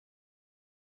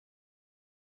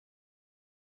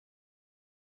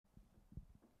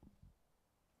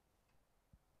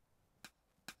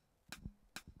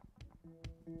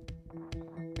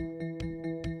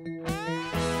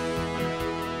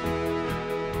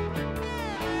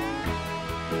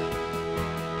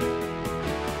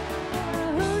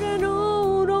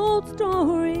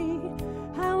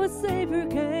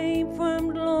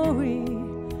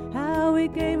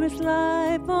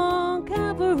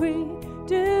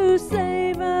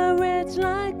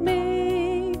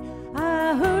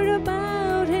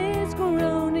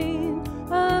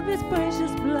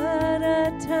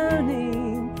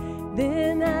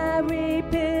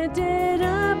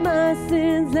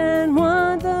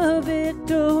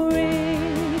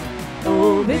victory.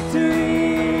 Oh,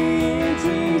 victory,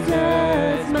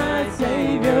 Jesus, my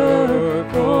Savior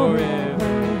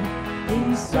forever.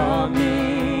 He saw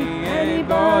me and He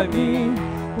bought me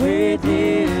with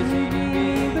His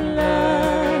redeeming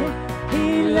blood.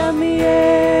 He loved me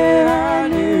ere I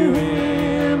knew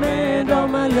Him, and all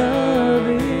my love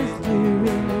is to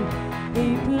Him.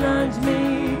 He plunged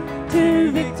me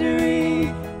to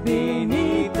victory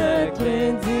beneath the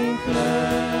cleansing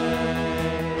flood.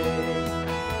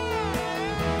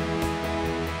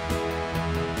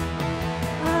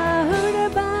 I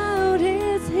heard about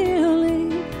His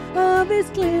healing, of His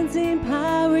cleansing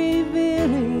power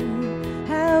revealing,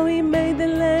 how He made the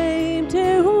lame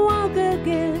to walk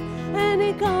again, and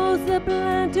He caused the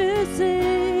blind to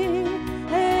see.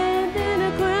 And then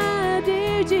I cried,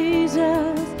 dear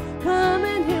Jesus, come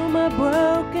and heal my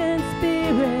broken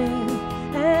spirit.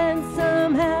 And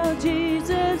somehow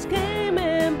Jesus came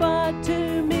and brought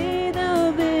to me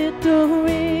the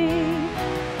victory.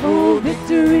 Oh,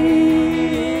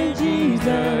 victory in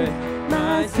Jesus,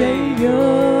 my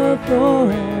Savior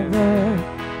forever.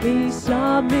 He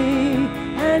saw me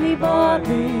and He bought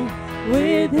me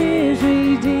with His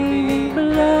redeeming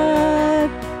blood.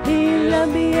 He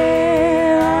loved me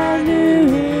ere I knew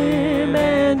Him,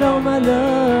 and all my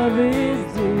love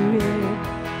is to Him.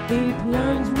 He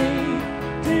plunged me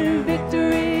to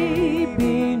victory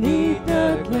beneath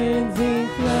the cleansing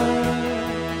flood.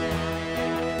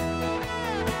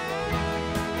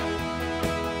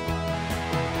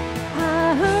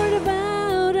 I heard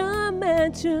about a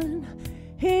mansion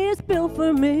He has built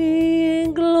for me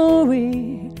in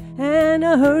glory, and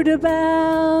I heard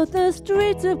about the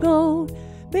streets of gold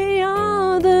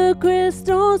beyond the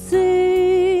crystal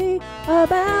sea,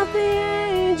 about the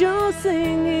angels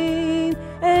singing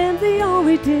and the old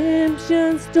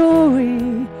redemption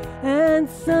story. And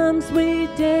some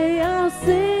sweet day I'll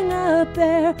sing up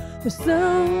there the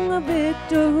song of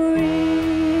victory.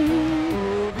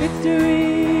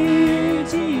 Victory,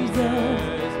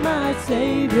 Jesus, my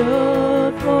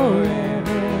Savior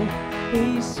forever.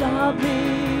 He saw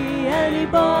me and He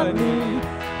bought me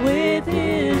with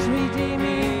His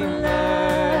redeeming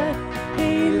blood.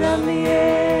 He loved me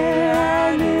ere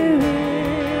I knew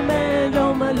Him, and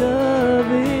all my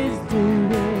love is to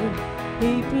Him.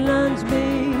 He plunged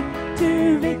me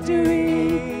to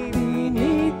victory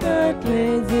beneath the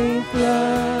cleansing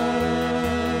flood.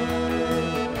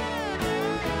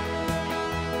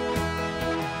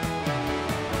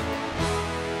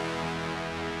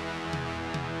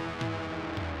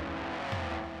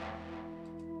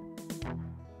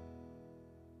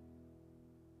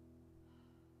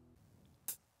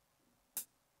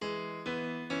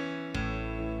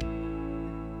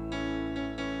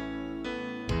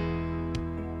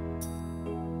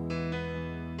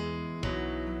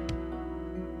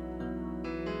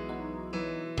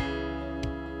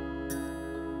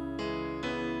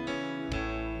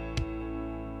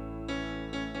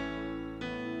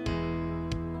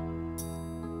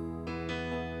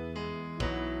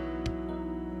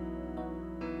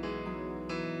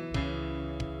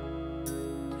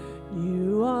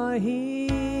 You are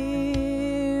here,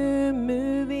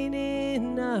 moving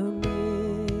in our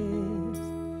midst.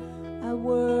 I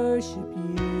worship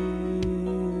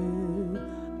you,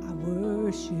 I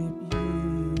worship you.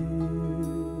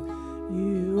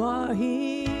 You are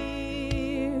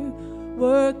here,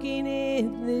 working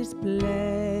in this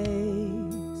place.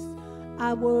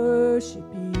 I worship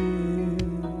you,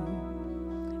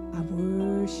 I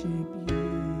worship you.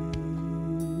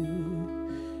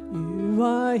 You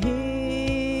are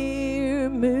here,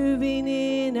 moving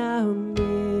in our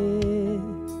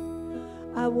midst.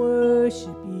 I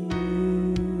worship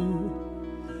you,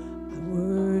 I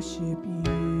worship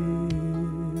you.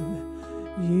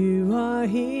 You are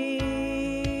here,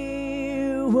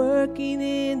 working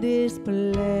in this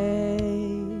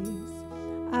place.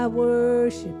 I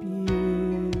worship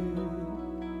you,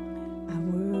 I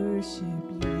worship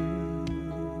you.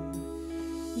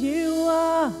 You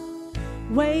are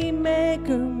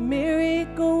Waymaker,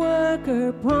 miracle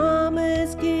worker,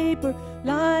 promise keeper,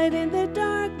 light in the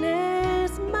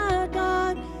darkness, my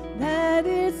God, that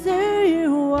is who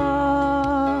you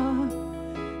are.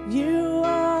 You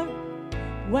are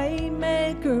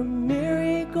Waymaker,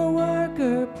 miracle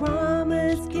worker,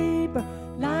 promise keeper,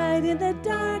 light in the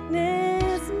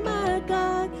darkness, my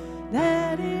God,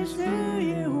 that is who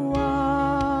you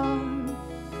are.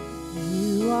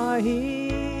 You are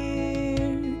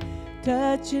here,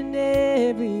 touching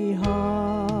every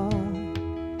heart.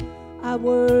 I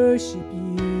worship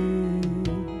you,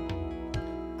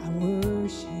 I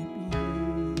worship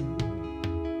you.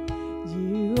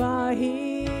 You are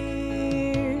here,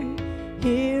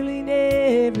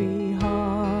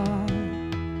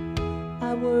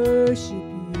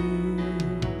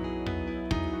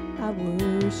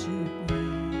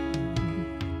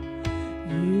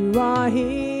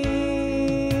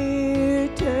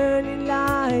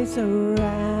 place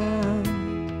around.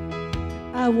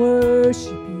 I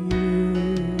worship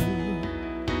you.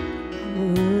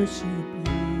 I worship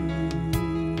you.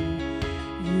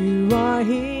 You are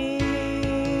here,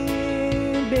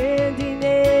 bending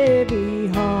every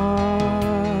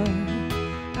heart.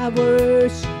 I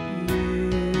worship you.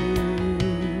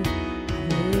 I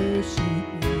worship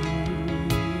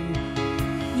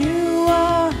you. You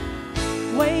are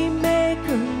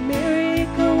Waymaker,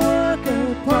 miracle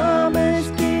worker, promise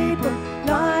keeper,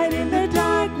 light in the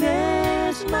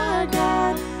darkness, my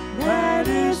God, that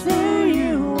is who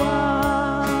you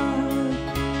are.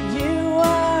 You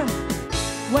are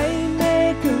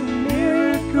Waymaker,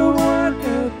 miracle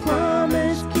worker,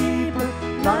 promise keeper,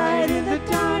 light in the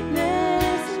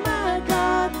darkness, my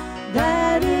God,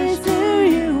 that is who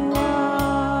you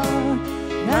are.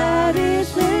 That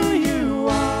is who you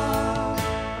are.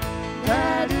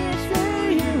 That is who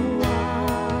you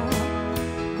are.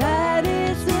 That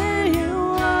is who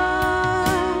you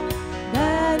are.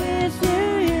 That is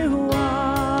who you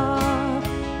are.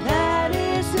 That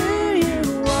is who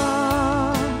you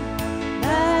are.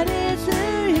 That is who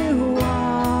you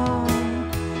are.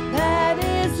 That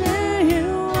is who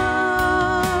you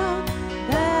are.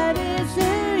 That is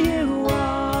who you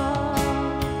are.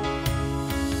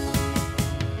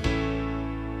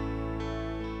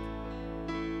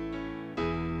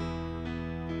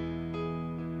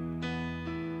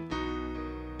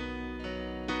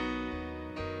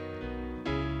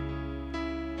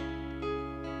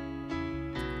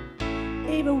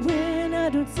 Even when I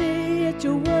don't see it,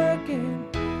 you're working.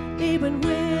 Even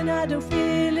when I don't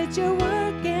feel it, you're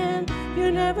working.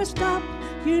 You never stop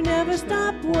working. You never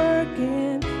stop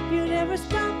working.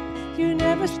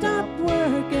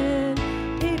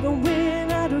 Even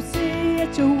when I don't see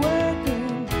it, you're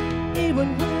working.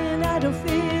 Even when I don't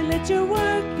feel it, you're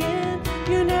working.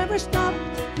 You never stop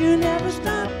working. You never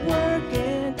stop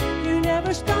working. You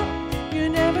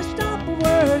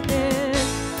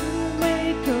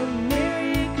make a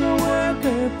miracle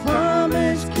worker,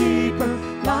 promise keeper,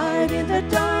 light in the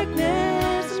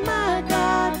darkness, my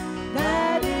God,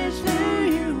 that is who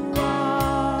you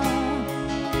are.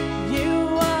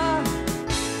 You are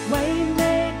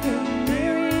Waymaker,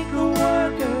 miracle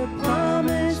worker,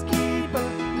 promise keeper,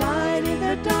 light in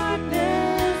the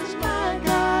darkness, my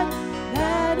God,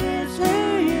 that is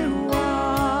who you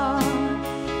are.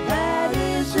 That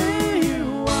is who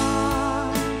you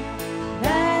are.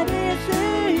 That is who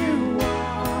you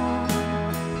are.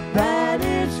 That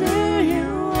is who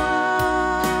you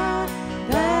are.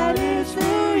 That is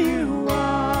who you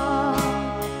are.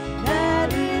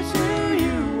 That is who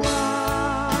you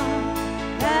are.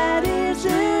 That is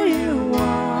who you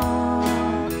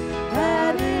are.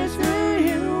 That is who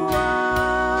you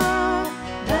are.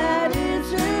 That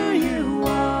is who you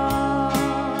are.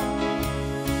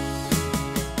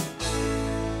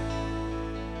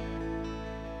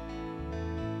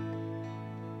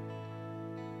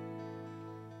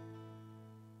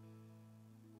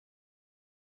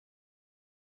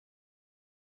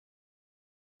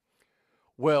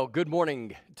 Well, good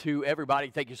morning to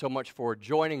everybody. Thank you so much for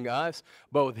joining us,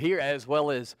 both here as well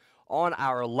as on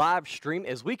our live stream,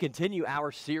 as we continue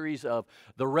our series of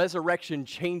The Resurrection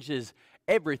Changes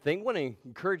Everything. I want to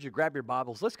encourage you to grab your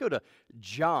Bibles. Let's go to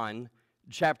John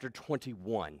chapter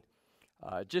 21.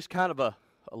 Just kind of a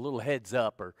little heads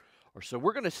up or so.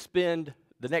 We're going to spend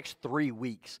the next 3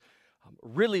 weeks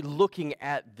really looking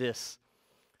at this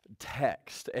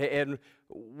text, and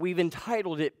we've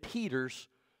entitled it Peter's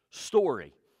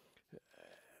Story.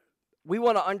 We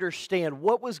want to understand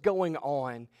what was going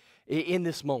on in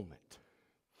this moment.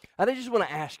 And I just want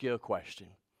to ask you a question.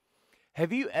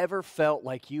 Have you ever felt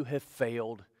like you have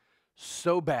failed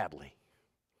so badly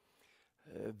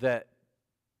that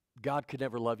God could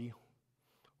never love you?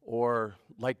 Or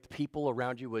like the people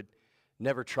around you would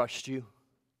never trust you?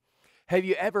 Have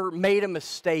you ever made a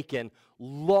mistake and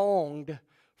longed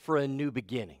for a new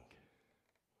beginning?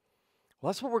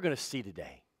 Well, that's what we're going to see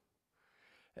today.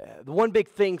 The one big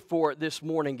thing for this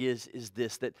morning is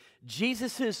this, that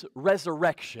Jesus'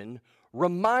 resurrection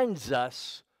reminds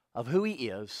us of who he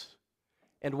is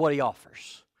and what he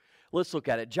offers. Let's look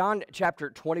at it. John chapter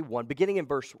 21, beginning in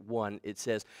verse 1, it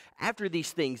says, "After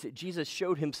these things, Jesus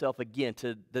showed himself again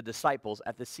to the disciples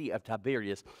at the Sea of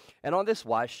Tiberias, and on this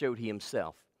wise showed he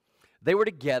himself. They were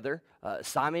together,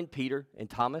 Simon, Peter, and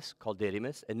Thomas, called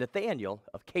Didymus, and Nathanael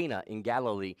of Cana in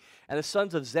Galilee, and the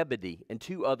sons of Zebedee, and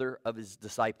 2 other of his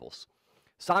disciples.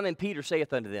 Simon Peter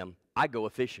saith unto them, I go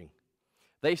a-fishing.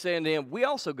 They say unto him, We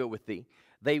also go with thee.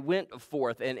 They went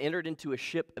forth and entered into a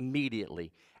ship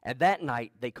immediately, and that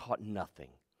night they caught nothing.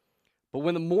 But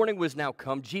when the morning was now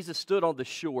come, Jesus stood on the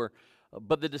shore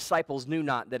but the disciples knew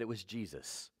not that it was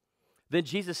Jesus. Then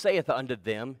Jesus saith unto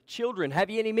them, Children, have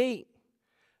ye any meat?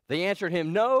 They answered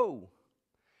him, No.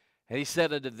 And he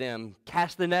said unto them,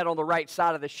 Cast the net on the right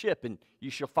side of the ship, and you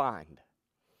shall find.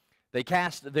 They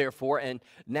cast, therefore, and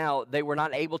now they were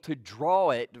not able to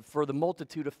draw it for the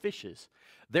multitude of fishes.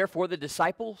 Therefore the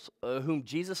disciples whom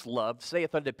Jesus loved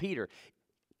saith unto Peter,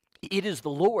 It is the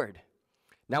Lord.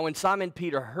 Now when Simon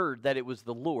Peter heard that it was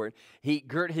the Lord, he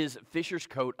girt his fisher's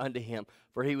coat unto him,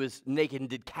 for he was naked, and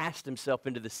did cast himself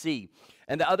into the sea.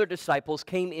 And the other disciples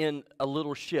came in a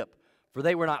little ship, for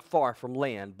they were not far from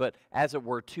land, but as it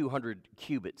were 200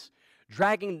 cubits,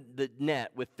 dragging the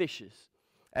net with fishes.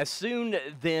 As soon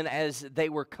then as they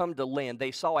were come to land,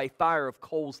 they saw a fire of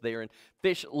coals there, and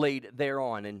fish laid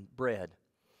thereon, and bread.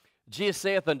 Jesus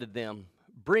saith unto them,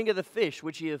 Bring of the fish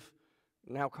which ye have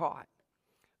now caught.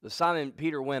 The Simon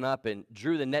Peter went up and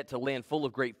drew the net to land full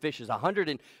of great fishes,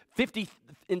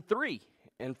 153.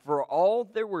 And for all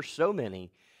there were so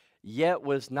many, yet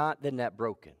was not the net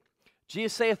broken.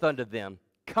 Jesus saith unto them,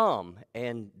 Come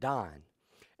and dine.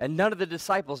 And none of the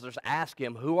disciples durst ask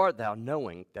him, Who art thou?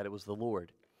 Knowing that it was the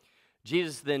Lord.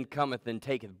 Jesus then cometh and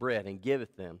taketh bread and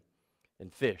giveth them,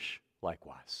 and fish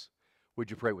likewise. Would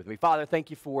you pray with me? Father,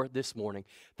 thank you for this morning.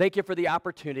 Thank you for the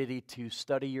opportunity to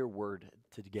study your word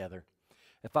together.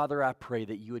 And Father, I pray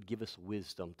that you would give us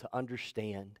wisdom to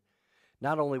understand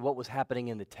not only what was happening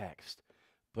in the text,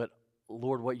 but,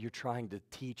 Lord, what you're trying to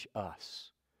teach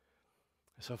us.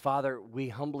 So, Father, we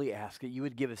humbly ask that you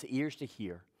would give us ears to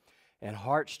hear and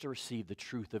hearts to receive the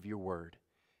truth of your word.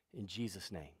 In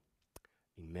Jesus' name,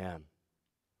 amen.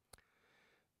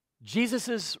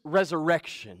 Jesus'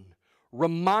 resurrection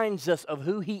reminds us of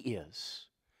who he is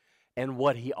and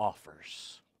what he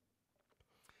offers.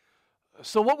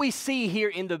 So what we see here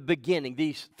in the beginning,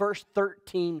 these first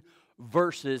 13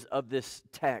 verses of this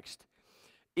text,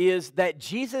 is that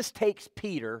Jesus takes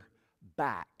Peter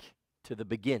back to the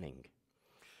beginning.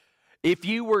 If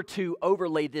you were to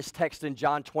overlay this text in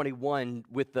John 21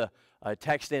 with the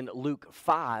text in Luke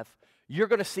 5, you're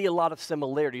going to see a lot of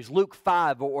similarities. Luke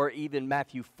 5 or even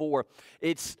Matthew 4,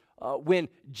 it's when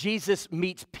Jesus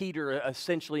meets Peter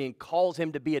essentially and calls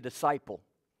him to be a disciple.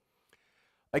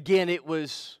 Again, it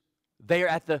was there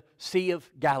at the Sea of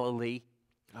Galilee,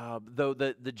 though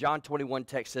the John 21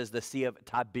 text says the Sea of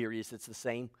Tiberias. It's the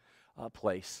same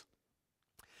place.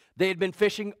 They had been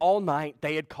fishing all night.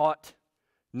 They had caught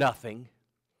nothing.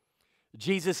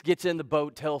 Jesus gets in the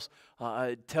boat, tells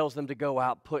them to go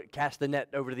out, cast the net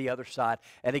over to the other side,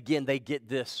 and again they get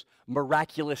this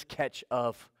miraculous catch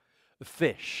of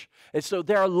fish. And so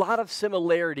there are a lot of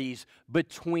similarities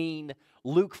between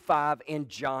Luke 5 and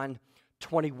John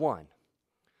 21.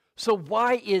 So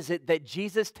why is it that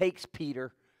Jesus takes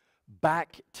Peter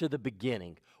back to the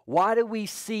beginning? Why do we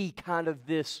see kind of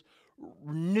this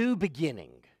new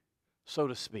beginning, so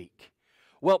to speak?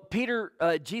 Well,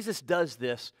 Jesus does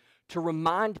this to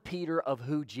remind Peter of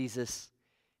who Jesus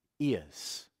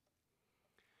is.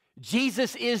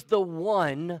 Jesus is the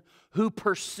one who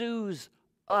pursues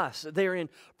us. There in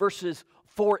verses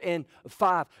 4 and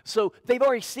 5. So they've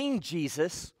already seen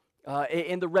Jesus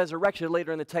in the resurrection.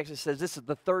 Later in the text it says this is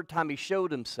the third time he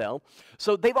showed himself.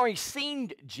 So they've already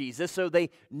seen Jesus, so they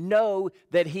know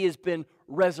that he has been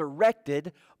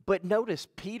resurrected. But notice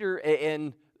Peter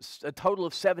and a total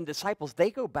of 7 disciples, they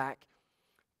go back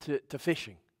to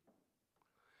fishing.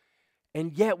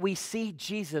 And yet we see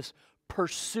Jesus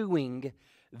pursuing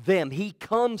them. He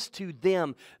comes to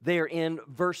them there in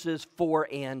verses 4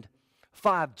 and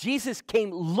 5. Jesus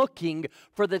came looking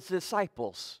for the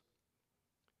disciples,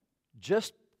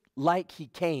 just like he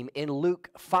came in Luke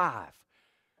 5.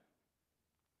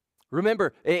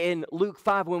 Remember, in Luke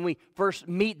 5, when we first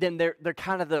meet them, they're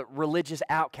kind of the religious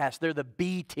outcasts. They're the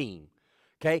B team.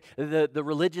 Okay? The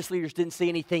religious leaders didn't see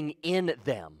anything in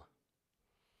them.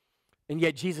 And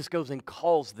yet Jesus goes and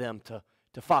calls them to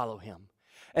follow him.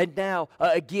 And now,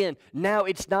 now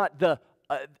it's not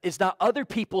other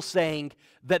people saying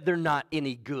that they're not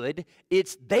any good.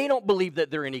 It's they don't believe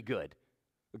that they're any good.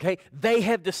 Okay? They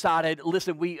have decided,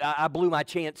 listen, I blew my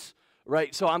chance,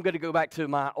 right? So I'm going to go back to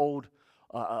my old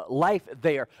life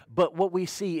there. But what we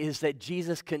see is that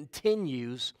Jesus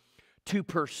continues to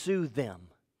pursue them.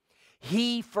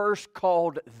 He first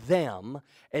called them.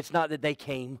 It's not that they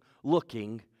came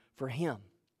looking for him.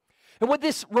 And what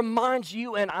this reminds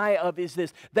you and I of is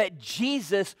this, that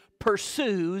Jesus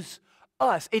pursues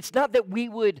us. It's not that we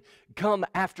would come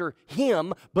after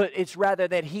him, but it's rather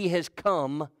that he has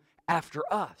come after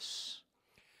us.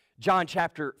 John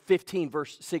chapter 15,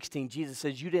 verse 16, Jesus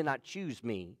says, "You did not choose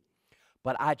me,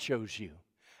 but I chose you.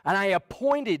 And I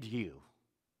appointed you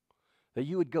that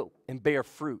you would go and bear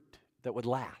fruit, that would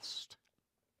last.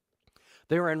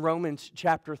 There in Romans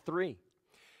chapter 3,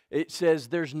 it says,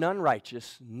 there's none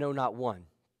righteous, no, not one.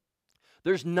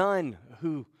 There's none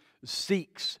who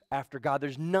seeks after God.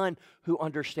 There's none who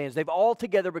understands. They've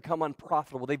altogether become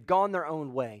unprofitable. They've gone their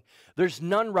own way. There's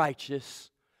none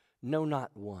righteous, no,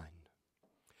 not one.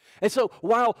 And so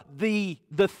while the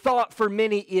thought for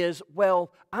many is,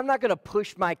 well, I'm not going to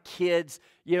push my kids,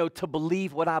 to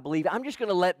believe what I believe. I'm just going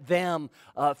to let them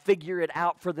figure it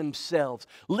out for themselves.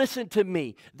 Listen to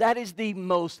me. That is the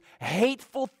most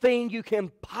hateful thing you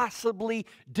can possibly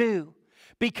do.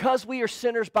 Because we are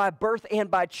sinners by birth and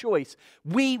by choice,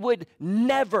 we would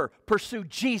never pursue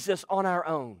Jesus on our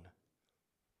own.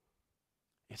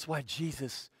 It's why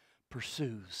Jesus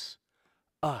pursues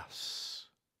us.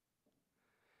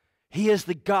 He is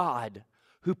the God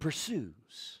who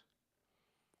pursues.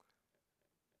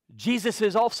 Jesus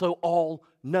is also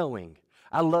all-knowing.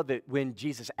 I love it when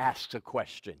Jesus asks a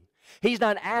question. He's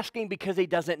not asking because he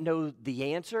doesn't know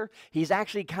the answer. He's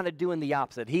actually kind of doing the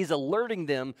opposite. He's alerting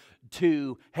them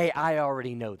to, hey, I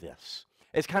already know this.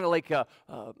 It's kind of like,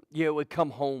 we come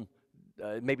home,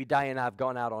 maybe Diane and I have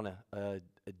gone out on a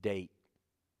date.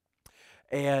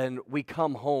 And we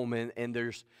come home and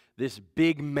there's this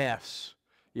big mess,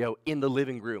 in the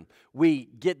living room. We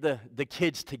get the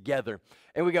kids together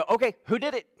and we go, okay, who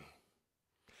did it?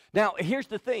 Now, here's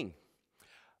the thing.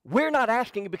 We're not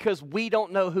asking because we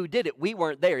don't know who did it. We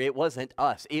weren't there. It wasn't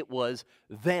us. It was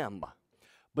them.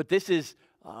 But this is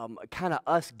kind of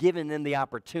us giving them the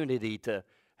opportunity to,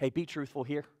 hey, be truthful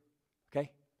here,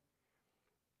 okay?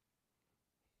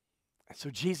 So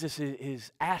Jesus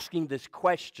is asking this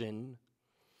question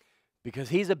because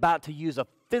he's about to use a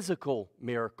physical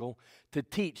miracle to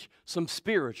teach some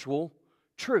spiritual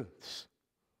truths.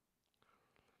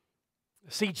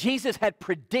 See, Jesus had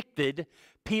predicted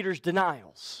Peter's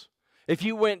denials. If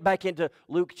you went back into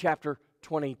Luke chapter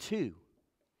 22,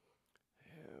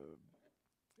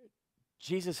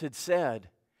 Jesus had said,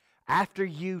 after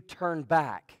you turn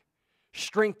back,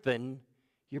 strengthen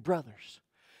your brothers.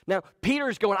 Now,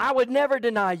 Peter's going, I would never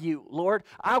deny you, Lord.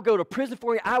 I'll go to prison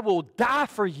for you. I will die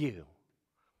for you.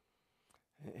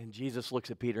 And Jesus looks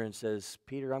at Peter and says,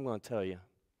 Peter, I'm going to tell you,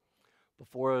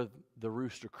 before the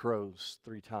rooster crows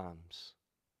 3 times,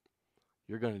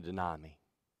 you're going to deny me.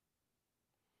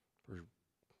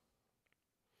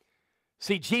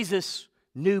 See, Jesus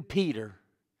knew Peter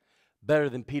better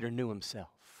than Peter knew himself.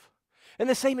 And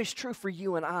the same is true for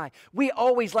you and I. We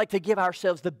always like to give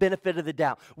ourselves the benefit of the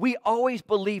doubt. We always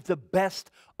believe the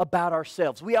best about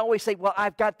ourselves. We always say, well,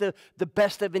 I've got the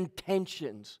best of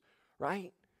intentions,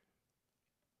 right?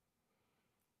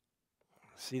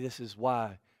 See, this is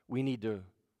why we need to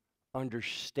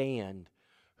understand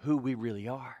who we really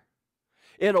are.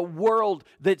 In a world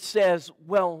that says,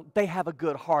 well, they have a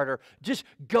good heart, or just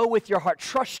go with your heart,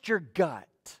 trust your gut.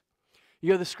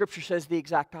 The scripture says the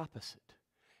exact opposite.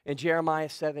 In Jeremiah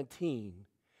 17,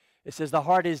 it says the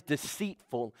heart is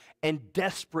deceitful and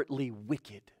desperately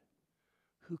wicked.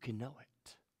 Who can know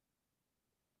it?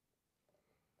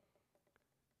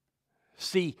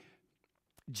 See,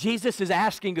 Jesus is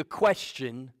asking a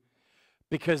question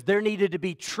because there needed to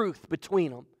be truth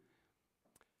between them.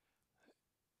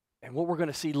 And what we're going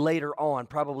to see later on,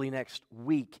 probably next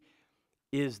week,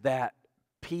 is that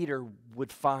Peter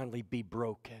would finally be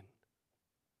broken.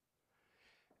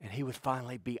 And he would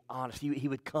finally be honest. He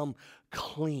would come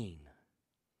clean.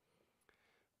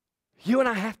 You and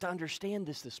I have to understand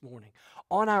this morning.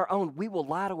 On our own, we will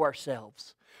lie to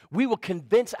ourselves. We will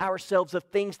convince ourselves of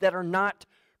things that are not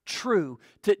true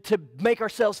to make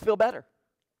ourselves feel better.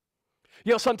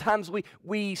 Sometimes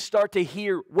we start to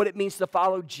hear what it means to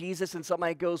follow Jesus, and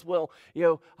somebody goes, well,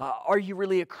 are you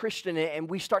really a Christian? And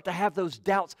we start to have those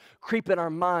doubts creep in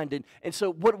our mind. And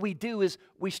so what we do is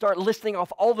we start listing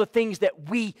off all the things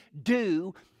that we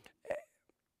do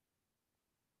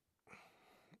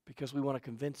because we want to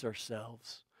convince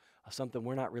ourselves of something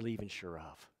we're not really even sure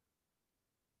of.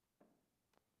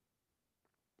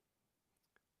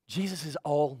 Jesus is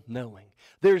all-knowing.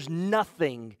 There's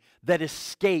nothing that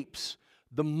escapes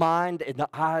the mind and the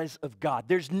eyes of God.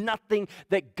 There's nothing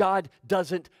that God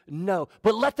doesn't know.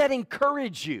 But let that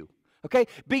encourage you, okay?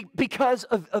 Because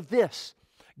of this.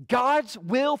 God's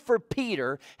will for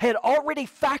Peter had already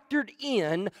factored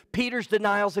in Peter's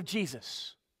denials of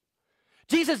Jesus.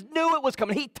 Jesus knew it was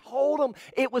coming. He told him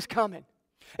it was coming.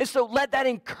 And so let that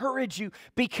encourage you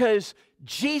because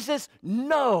Jesus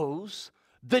knows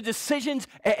the decisions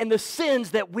and the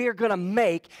sins that we're going to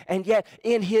make, and yet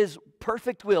in His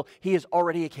perfect will, He has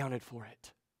already accounted for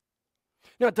it.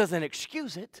 Now, it doesn't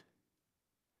excuse it,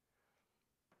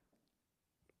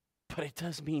 but it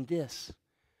does mean this,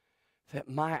 that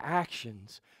my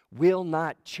actions will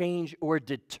not change or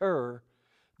deter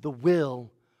the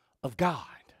will of God.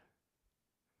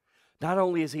 Not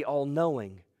only is he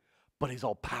all-knowing, but he's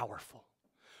all-powerful.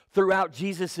 Throughout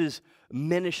Jesus'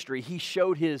 ministry, he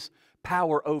showed his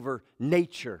power over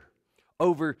nature,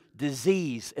 over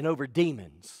disease, and over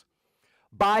demons.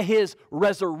 By his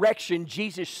resurrection,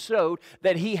 Jesus showed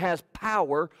that he has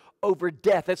power over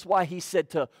death. That's why he said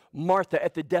to Martha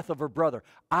at the death of her brother,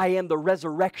 I am the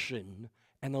resurrection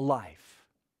and the life.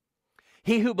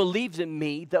 He who believes in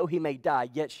me, though he may die,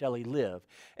 yet shall he live.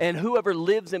 And whoever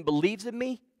lives and believes in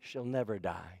me shall never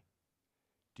die.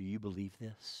 Do you believe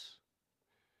this?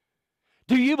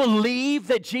 Do you believe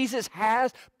that Jesus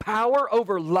has power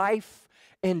over life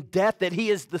and death, that he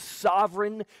is the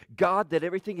sovereign God, that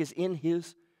everything is in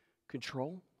his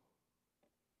control?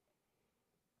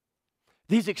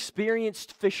 These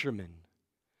experienced fishermen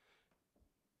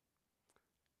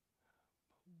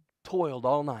toiled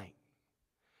all night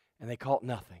and they caught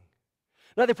nothing.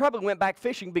 Now, they probably went back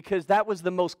fishing because that was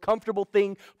the most comfortable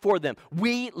thing for them.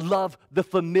 We love the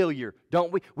familiar,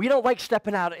 don't we? We don't like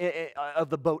stepping out of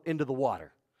the boat into the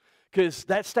water because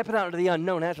that's stepping out into the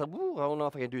unknown. That's like, I don't know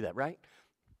if I can do that, right?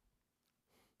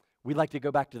 We like to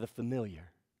go back to the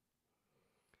familiar.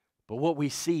 But what we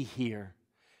see here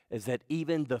is that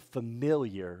even the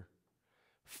familiar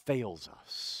fails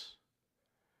us.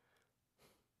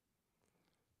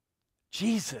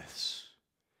 Jesus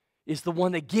is the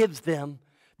one that gives them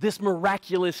this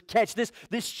miraculous catch. This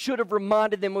should have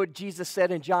reminded them what Jesus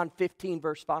said in John 15,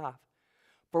 verse 5.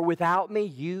 For without me,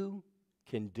 you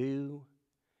can do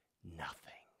nothing.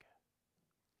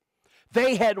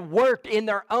 They had worked in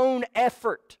their own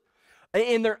effort,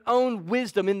 in their own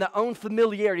wisdom, in their own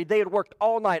familiarity. They had worked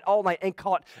all night and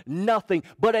caught nothing.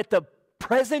 But at the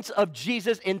presence of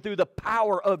Jesus and through the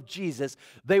power of Jesus,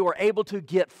 they were able to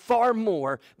get far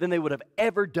more than they would have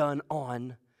ever done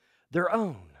on their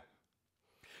own.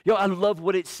 You know, I love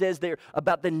what it says there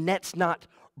about the nets not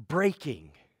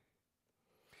breaking.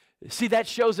 See, that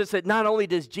shows us that not only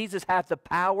does Jesus have the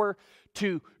power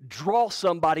to draw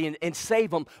somebody and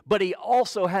save them, but he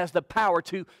also has the power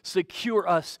to secure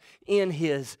us in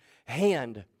his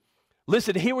hand.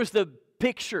 Listen, here was the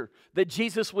picture that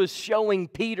Jesus was showing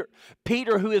Peter.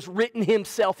 Peter, who has written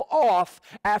himself off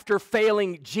after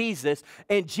failing Jesus.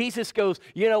 And Jesus goes,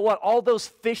 you know what? All those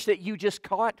fish that you just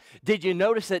caught, did you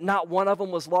notice that not one of them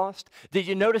was lost? Did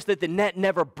you notice that the net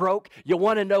never broke? You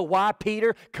want to know why,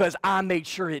 Peter? Because I made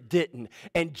sure it didn't.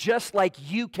 And just like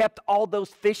you kept all those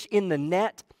fish in the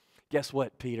net, guess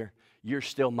what, Peter? You're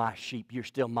still my sheep. You're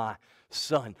still my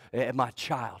son, my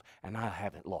child, and I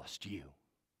haven't lost you.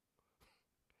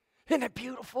 Isn't that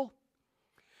beautiful?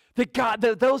 That God,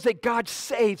 those that God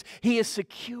saves, he is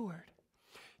secured.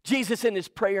 Jesus in his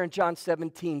prayer in John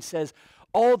 17 says,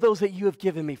 all those that you have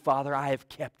given me, Father, I have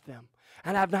kept them,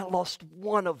 and I have not lost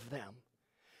one of them,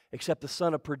 except the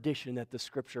son of perdition, that the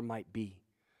scripture might be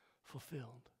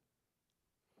fulfilled.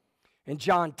 In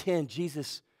John 10,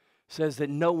 Jesus says that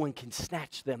no one can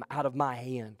snatch them out of my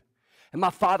hand. And my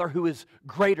Father, who is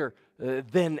greater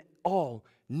than all,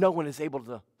 no one is able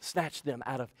to snatch them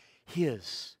out of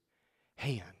his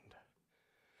hand.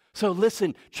 So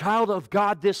listen, child of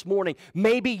God, this morning,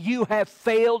 maybe you have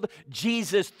failed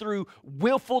Jesus through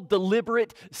willful,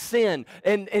 deliberate sin.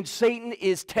 And Satan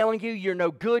is telling you you're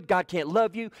no good, God can't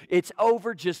love you, it's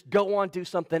over, just go on, do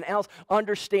something else.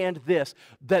 Understand this,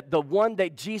 that the one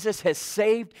that Jesus has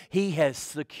saved, he has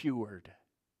secured.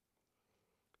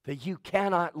 That you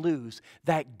cannot lose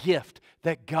that gift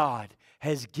that God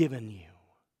has given you.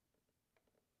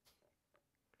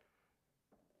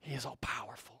 He is all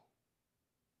powerful.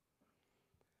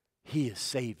 He is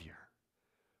Savior.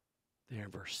 There in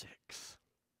verse 6.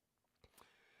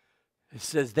 It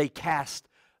says, they cast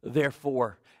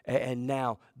therefore, and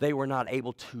now they were not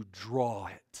able to draw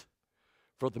it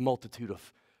for the multitude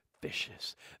of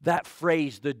fishes. That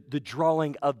phrase, the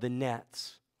drawing of the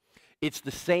nets, it's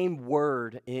the same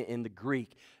word in the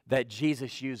Greek that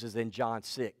Jesus uses in John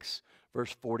 6,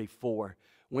 verse 44,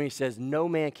 when he says, no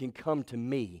man can come to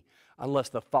me unless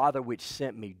the Father which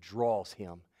sent me draws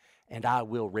him, and I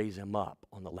will raise him up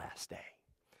on the last day.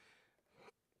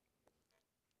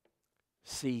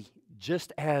 See,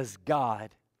 just as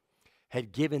God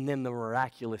had given them the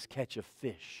miraculous catch of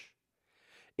fish,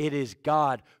 it is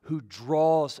God who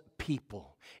draws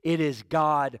people. It is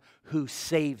God who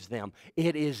saves them.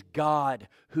 It is God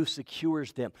who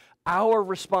secures them. Our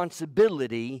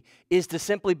responsibility is to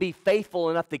simply be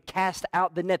faithful enough to cast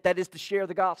out the net. That is to share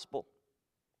the gospel.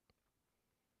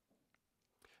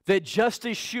 that just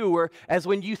as sure as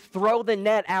when you throw the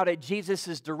net out at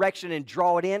Jesus' direction and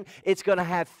draw it in, it's going to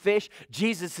have fish.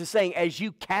 Jesus is saying, as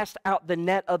you cast out the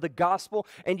net of the gospel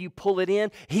and you pull it in,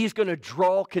 He's going to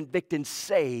draw, convict, and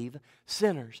save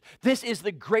sinners. This is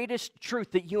the greatest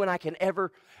truth that you and I can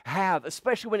ever have,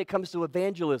 especially when it comes to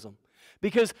evangelism.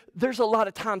 Because there's a lot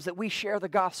of times that we share the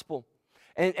gospel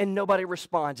and nobody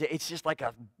responds. It's just like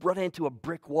a run into a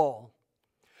brick wall.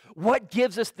 What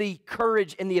gives us the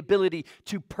courage and the ability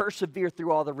to persevere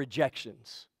through all the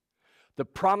rejections? The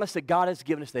promise that God has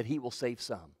given us that He will save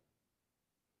some.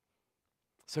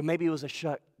 So maybe it was a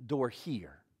shut door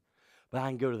here, but I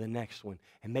can go to the next one,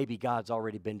 and maybe God's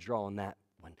already been drawing that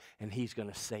one, and He's going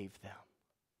to save them.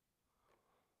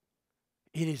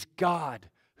 It is God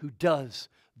who does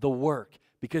the work,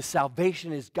 because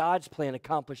salvation is God's plan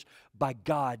accomplished by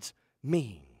God's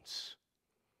means.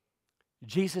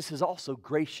 Jesus is also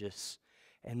gracious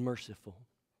and merciful.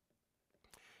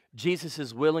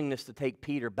 Jesus' willingness to take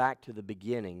Peter back to the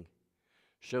beginning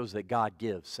shows that God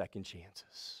gives second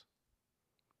chances.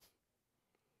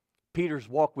 Peter's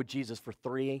walked with Jesus for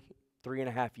three and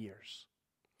a half years.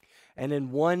 And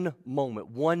in one moment,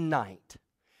 one night,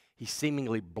 he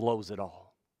seemingly blows it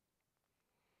all.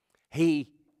 He's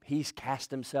cast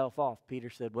himself off.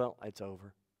 Peter said, well, it's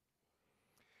over.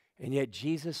 And yet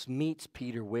Jesus meets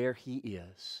Peter where he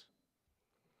is.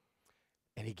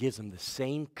 And He gives him the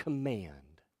same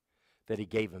command that He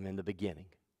gave him in the beginning.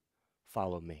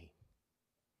 Follow me.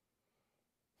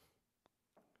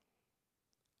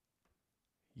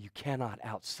 You cannot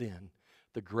out-sin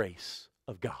the grace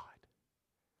of God.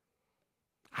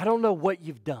 I don't know what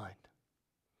you've done.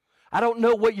 I don't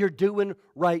know what you're doing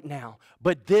right now,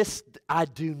 but this I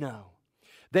do know,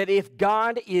 that if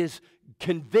God is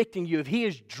convicting you, if He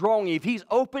is drawing you, if He's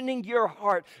opening your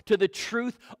heart to the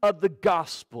truth of the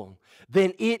gospel,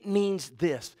 then it means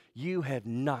this: you have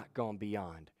not gone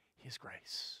beyond His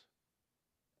grace.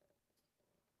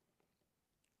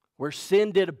 Where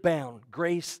sin did abound,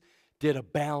 grace did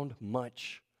abound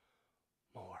much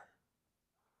more.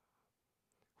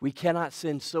 We cannot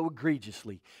sin so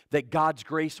egregiously that God's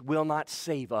grace will not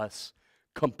save us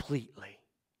completely.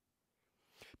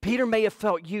 Peter may have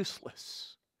felt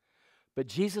useless, but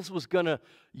Jesus was going to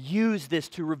use this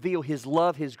to reveal His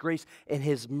love, His grace, and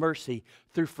His mercy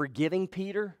through forgiving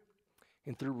Peter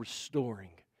and through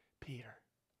restoring Peter.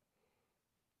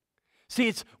 See,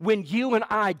 it's when you and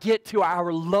I get to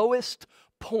our lowest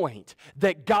point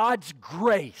that God's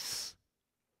grace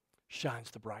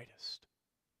shines the brightest.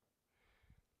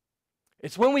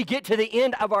 It's when we get to the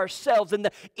end of ourselves and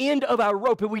the end of our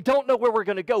rope and we don't know where we're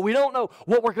going to go. We don't know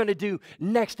what we're going to do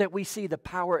next, that we see the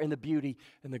power and the beauty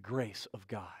and the grace of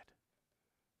God.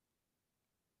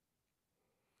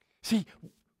 See,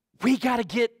 we got to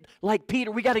get like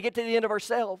Peter. We got to get to the end of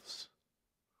ourselves.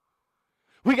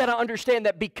 We got to understand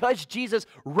that because Jesus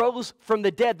rose from the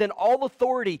dead, then all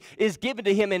authority is given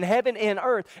to Him in heaven and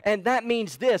earth. And that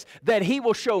means this, that He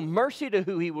will show mercy to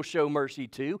who He will show mercy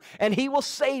to, and He will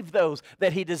save those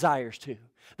that He desires to.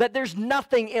 That there's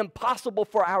nothing impossible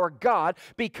for our God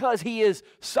because He is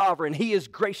sovereign. He is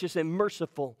gracious and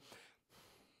merciful.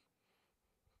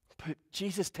 But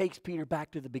Jesus takes Peter back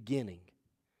to the beginning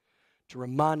to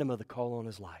remind him of the call on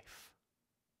his life.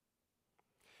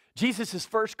 Jesus'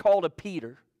 first call to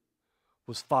Peter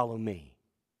was follow me.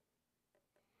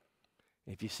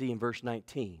 If you see in verse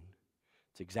 19,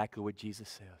 it's exactly what Jesus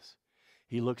says.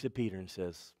 He looks at Peter and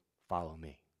says, follow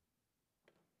me.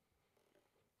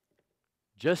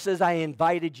 Just as I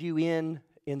invited you in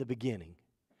the beginning,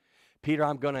 Peter,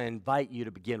 I'm going to invite you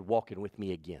to begin walking with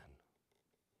me again.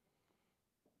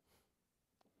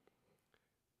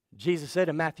 Jesus said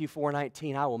in Matthew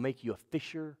 4:19, I will make you a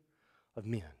fisher of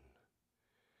men.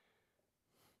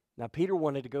 Now, Peter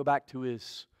wanted to go back to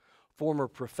his former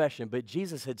profession, but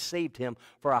Jesus had saved him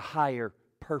for a higher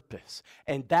purpose,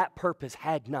 and that purpose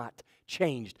had not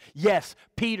changed. Yes,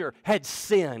 Peter had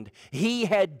sinned. He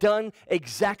had done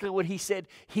exactly what he said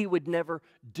he would never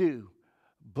do,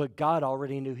 but God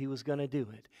already knew he was going to do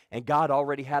it, and God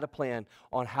already had a plan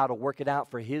on how to work it out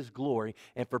for His glory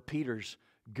and for Peter's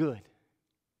good.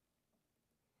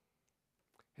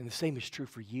 And the same is true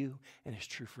for you, and it's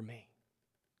true for me.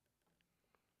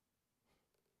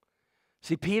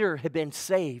 See, Peter had been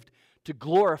saved to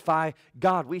glorify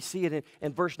God. We see it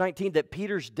in verse 19 that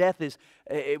Peter's death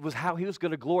was how he was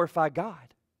going to glorify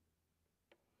God.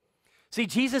 See,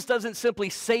 Jesus doesn't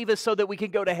simply save us so that we can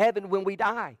go to heaven when we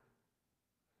die.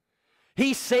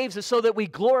 He saves us so that we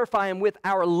glorify Him with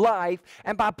our life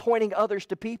and by pointing others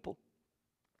to people.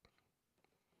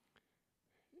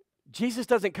 Jesus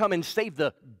doesn't come and save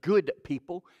the good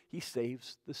people. He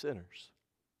saves the sinners.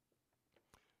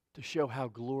 to show how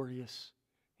glorious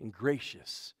and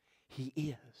gracious He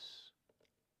is.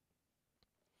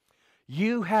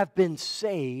 You have been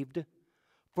saved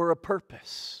for a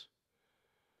purpose.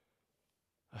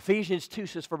 Ephesians 2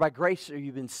 says, "For by grace are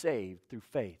you been saved through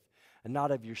faith, and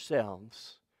not of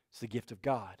yourselves. It's the gift of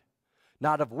God.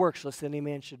 Not of works, lest any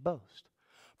man should boast.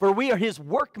 For we are His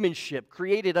workmanship,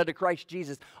 created unto Christ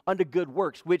Jesus, unto good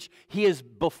works, which He has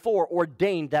before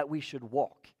ordained that we should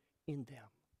walk in them."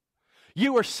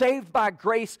 You are saved by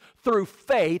grace through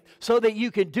faith so that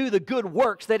you can do the good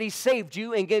works that He saved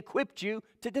you and equipped you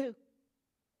to do.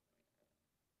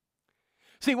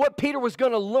 See, what Peter was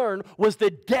going to learn was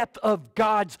the depth of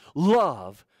God's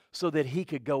love so that he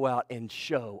could go out and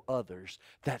show others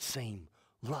that same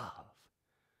love.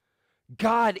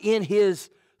 God, in His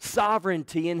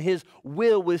sovereignty and His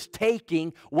will, was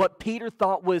taking what Peter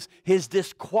thought was his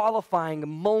disqualifying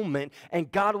moment,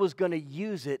 and God was going to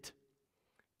use it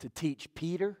to teach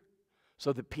Peter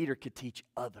so that Peter could teach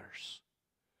others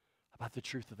about the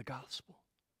truth of the gospel.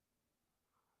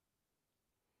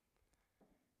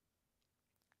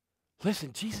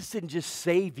 Listen, Jesus didn't just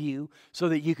save you so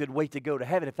that you could wait to go to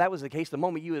heaven. If that was the case, the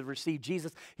moment you had received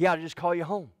Jesus, He ought to just call you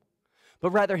home. But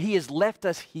rather, He has left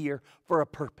us here for a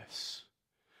purpose,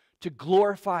 to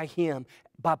glorify Him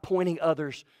by pointing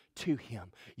others to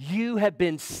Him. You have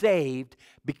been saved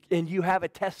and you have a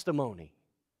testimony.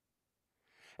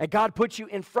 And God put you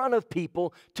in front of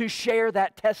people to share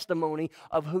that testimony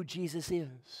of who Jesus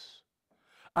is.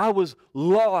 I was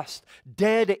lost,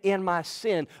 dead in my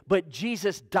sin, but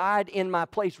Jesus died in my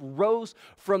place, rose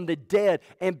from the dead,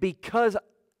 and because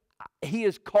He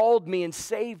has called me and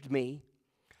saved me,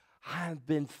 I have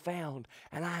been found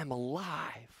and I am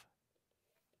alive.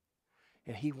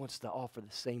 And He wants to offer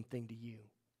the same thing to you.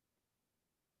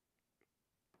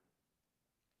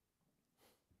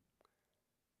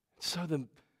 So the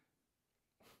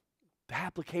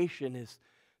application is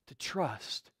to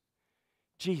trust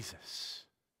Jesus.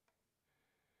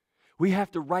 We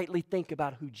have to rightly think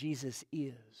about who Jesus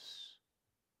is.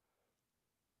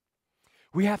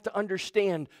 We have to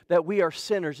understand that we are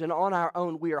sinners, and on our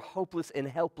own we are hopeless and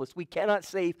helpless. We cannot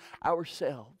save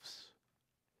ourselves.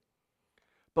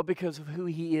 But because of who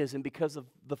He is and because of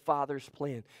the Father's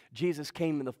plan, Jesus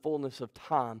came in the fullness of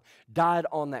time, died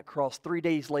on that cross, 3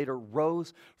 days later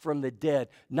rose from the dead,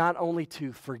 not only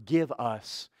to forgive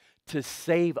us, to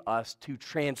save us, to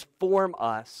transform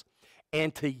us,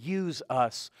 and to use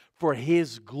us for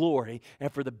His glory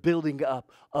and for the building up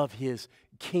of His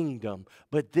kingdom.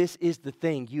 But this is the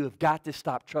thing, you have got to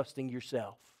stop trusting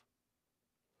yourself.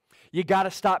 You got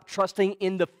to stop trusting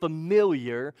in the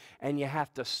familiar, and you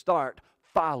have to start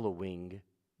following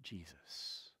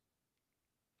Jesus.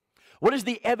 What is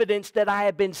the evidence that I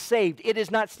have been saved? It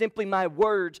is not simply my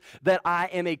words that I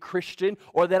am a Christian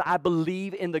or that I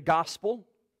believe in the gospel.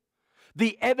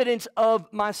 The evidence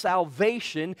of my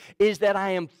salvation is that I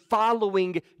am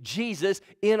following Jesus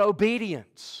in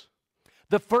obedience.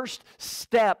 The first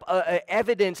step,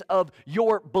 evidence of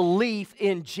your belief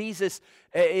in Jesus,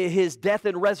 His death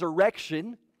and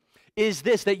resurrection, is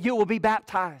this, that you will be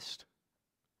baptized.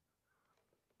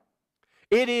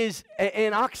 It is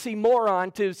an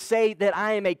oxymoron to say that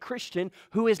I am a Christian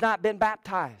who has not been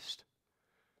baptized.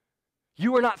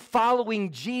 You are not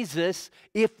following Jesus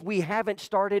if we haven't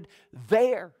started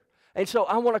there. And so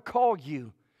I want to call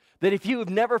you that if you have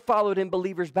never followed in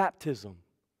believer's baptism,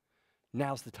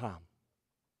 now's the time.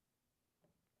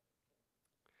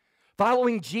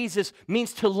 Following Jesus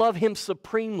means to love Him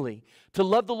supremely, to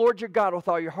love the Lord your God with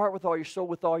all your heart, with all your soul,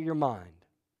 with all your mind.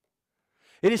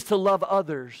 It is to love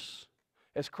others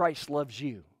as Christ loves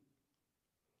you.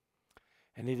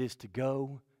 And it is to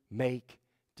go make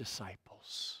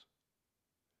disciples.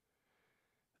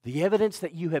 The evidence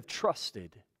that you have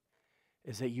trusted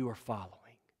is that you are following.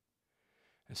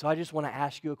 And so I just want to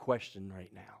ask you a question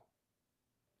right now.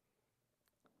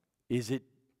 Is it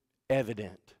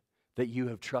evident that you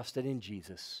have trusted in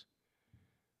Jesus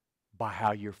by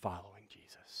how you're following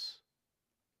Jesus?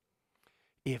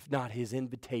 If not, His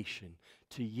invitation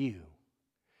to you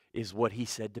is what He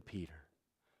said to Peter: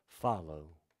 follow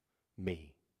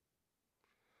me.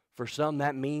 For some,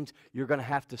 that means you're going to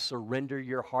have to surrender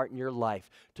your heart and your life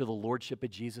to the Lordship of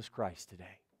Jesus Christ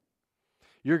today.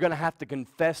 You're going to have to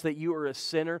confess that you are a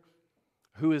sinner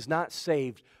who is not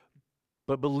saved,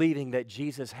 but believing that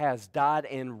Jesus has died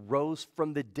and rose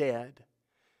from the dead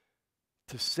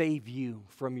to save you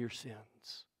from your sins.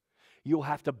 You'll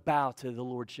have to bow to the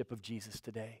Lordship of Jesus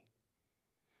today.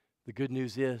 The good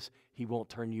news is He won't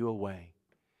turn you away.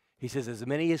 He says, as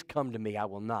many as come to me, I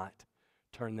will not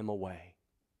turn them away.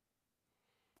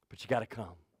 But you got to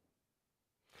come.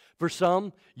 For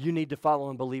some, you need to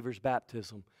follow in believer's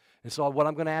baptism. And so what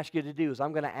I'm going to ask you to do is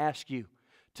I'm going to ask you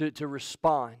to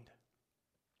respond.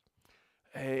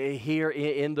 Here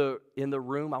in the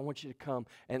room, I want you to come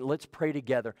and let's pray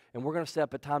together. And we're going to set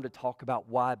up a time to talk about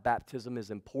why baptism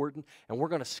is important. And we're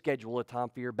going to schedule a time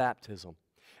for your baptism.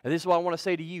 And this is what I want to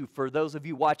say to you, for those of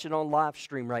you watching on live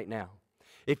stream right now.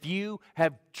 If you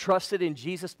have trusted in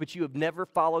Jesus, but you have never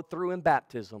followed through in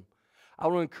baptism, I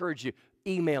want to encourage you,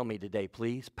 email me today,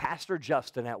 please. Pastor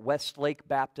Justin at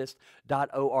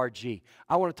westlakebaptist.org.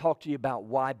 I want to talk to you about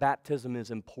why baptism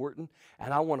is important,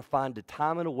 and I want to find a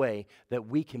time and a way that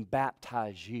we can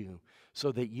baptize you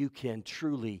so that you can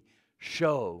truly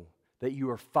show that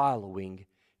you are following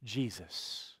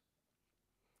Jesus.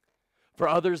 For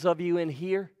others of you in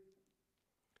here,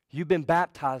 you've been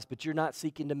baptized, but you're not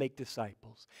seeking to make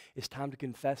disciples. It's time to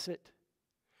confess it,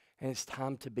 and it's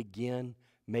time to begin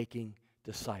making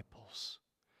disciples.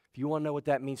 If you want to know what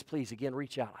that means, please, again,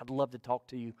 reach out. I'd love to talk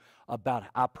to you about it.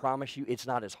 I promise you, it's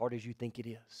not as hard as you think it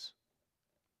is.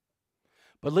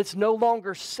 But let's no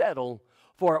longer settle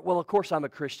for, well, of course I'm a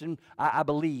Christian. I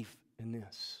believe in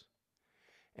this.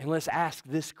 And let's ask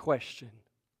this question.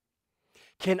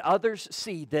 Can others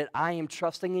see that I am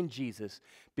trusting in Jesus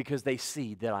because they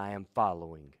see that I am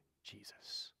following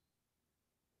Jesus?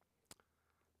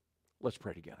 Let's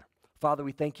pray together. Father,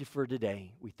 we thank you for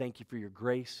today. We thank you for your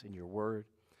grace and your word.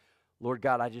 Lord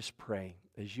God, I just pray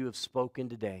as you have spoken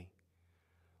today,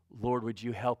 Lord, would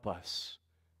you help us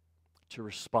to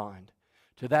respond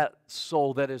to that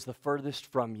soul that is the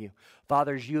furthest from you.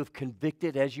 Father, as you have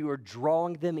convicted, as you are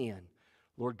drawing them in,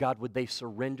 Lord God, would they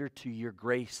surrender to your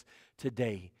grace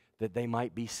today that they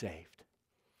might be saved?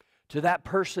 To that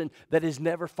person that has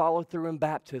never followed through in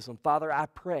baptism, Father, I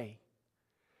pray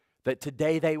that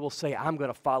today they will say, I'm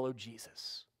going to follow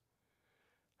Jesus.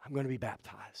 I'm going to be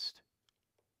baptized.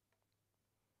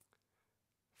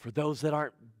 For those that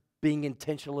aren't being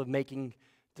intentional of making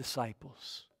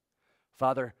disciples,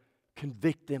 Father,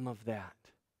 convict them of that.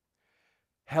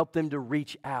 Help them to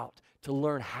reach out to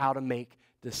learn how to make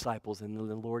disciples. And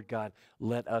then, Lord God,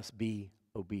 let us be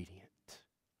obedient.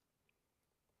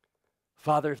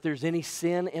 Father, if there's any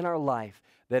sin in our life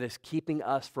that is keeping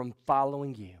us from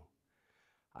following you,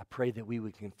 I pray that we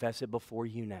would confess it before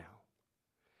you now,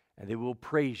 and that we'll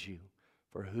praise you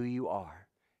for who you are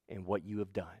and what you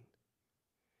have done.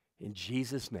 In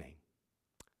Jesus' name,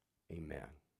 amen.